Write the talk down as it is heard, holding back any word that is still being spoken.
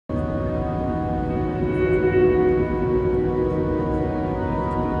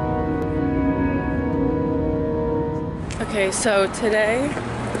Okay, so today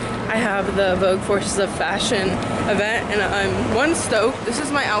I have the Vogue Forces of Fashion event and I'm one stoked. This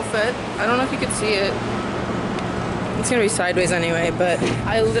is my outfit. I don't know if you could see it. It's gonna be sideways anyway, but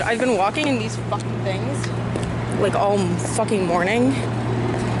I've been walking in these fucking things like all fucking morning.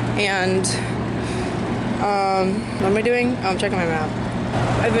 And what am I doing? Oh, I'm checking my map.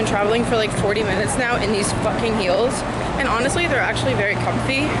 I've been traveling for like 40 minutes now in these fucking heels. And honestly, they're actually very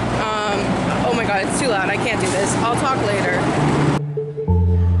comfy. Oh my God, it's too loud. I can't do this. I'll talk later.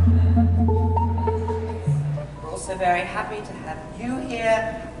 We're also very happy to have you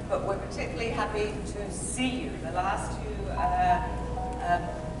here, but we're particularly happy to see you. The last two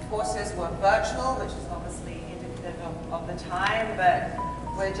courses were virtual, which is obviously indicative of the time, but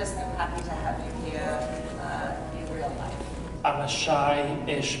we're just happy to have you here in real life. I'm a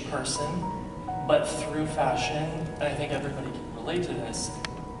shy-ish person, but through fashion, and I think everybody can relate to this,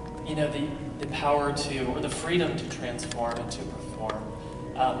 you know, the power to, or the freedom to transform and to perform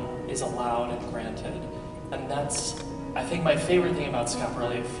is allowed and granted. And that's, I think, my favorite thing about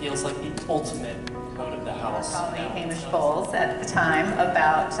Schiaparelli. It feels like the ultimate code of the house. Calling Hamish Bowles at the time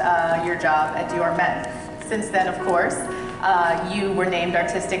about your job at Dior Men. Since then, of course, you were named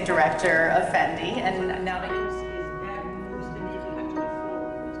artistic director of Fendi, and now that you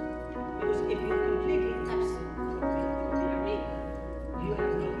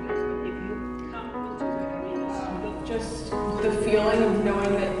just the feeling of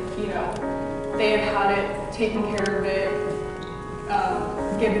knowing that, you know, they have had it, taken care of it,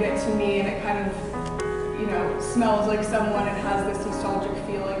 given it to me, and it kind of, you know, smells like someone and has this nostalgic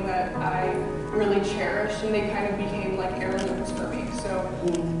feeling that I really cherished, and they kind of became like heirlooms for me.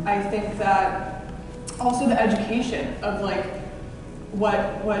 So I think that also the education of like what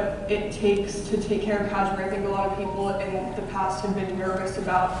it takes to take care of cashmere. I think a lot of people in the past have been nervous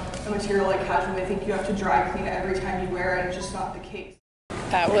about a material like cashmere. They think you have to dry clean it every time you wear it, and it's just not the case.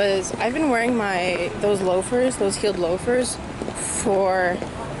 I've been wearing those loafers, those heeled loafers, for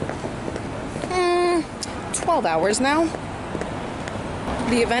 12 hours now.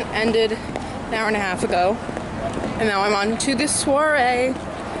 The event ended an hour and a half ago, and now I'm on to this soiree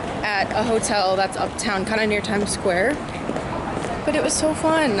at a hotel that's uptown, kind of near Times Square. But it was so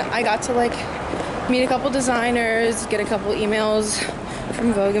fun. I got to like meet a couple designers, get a couple emails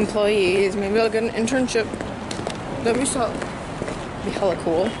from Vogue employees. Maybe I'll get an internship. That'd be so, be hella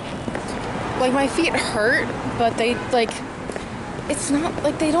cool. Like my feet hurt, but they like, it's not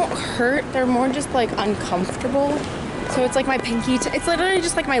like they don't hurt. They're more just like uncomfortable. So it's like my pinky, it's literally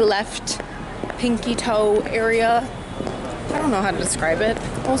just like my left pinky toe area. I don't know how to describe it.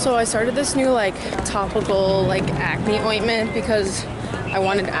 Also, I started this new like topical like acne ointment because I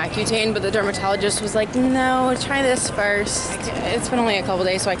wanted Accutane, but the dermatologist was like, no, try this first. It's been only a couple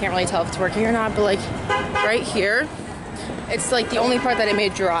days, so I can't really tell if it's working or not, but like right here, it's like the only part that it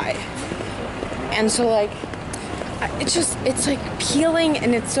made dry. And so like, it's like peeling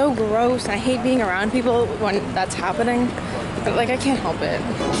and it's so gross. I hate being around people when that's happening, but like I can't help it.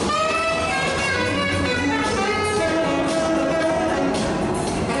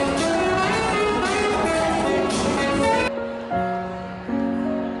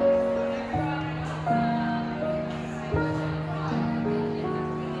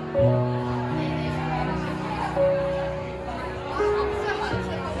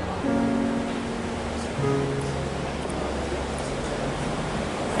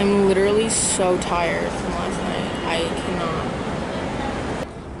 I'm literally so tired from last night. I cannot.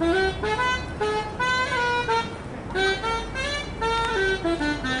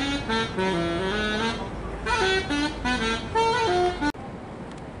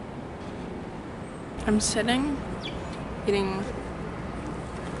 I'm sitting, eating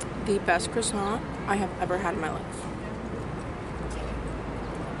the best croissant I have ever had in my life.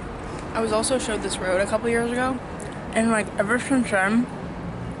 I was also showed this road a couple years ago, and like ever since then,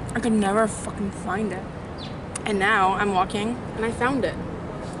 I could never fucking find it. And now I'm walking and I found it.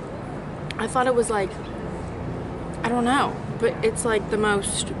 I thought it was like, I don't know, but it's like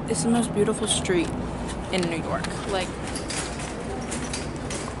it's the most beautiful street in New York. Like,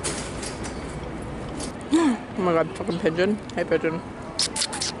 oh my God, fucking pigeon. Hey, pigeon.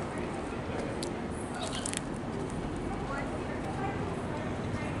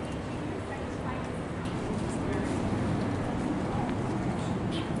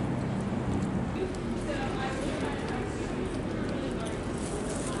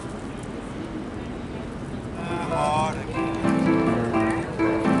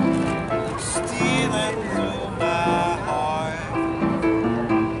 Stealing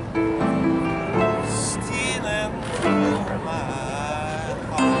through my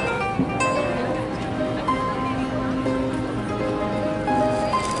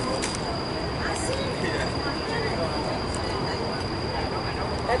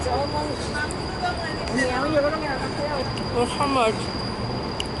Look how much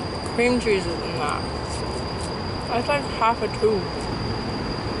cream cheese is in that. That's like half a tube.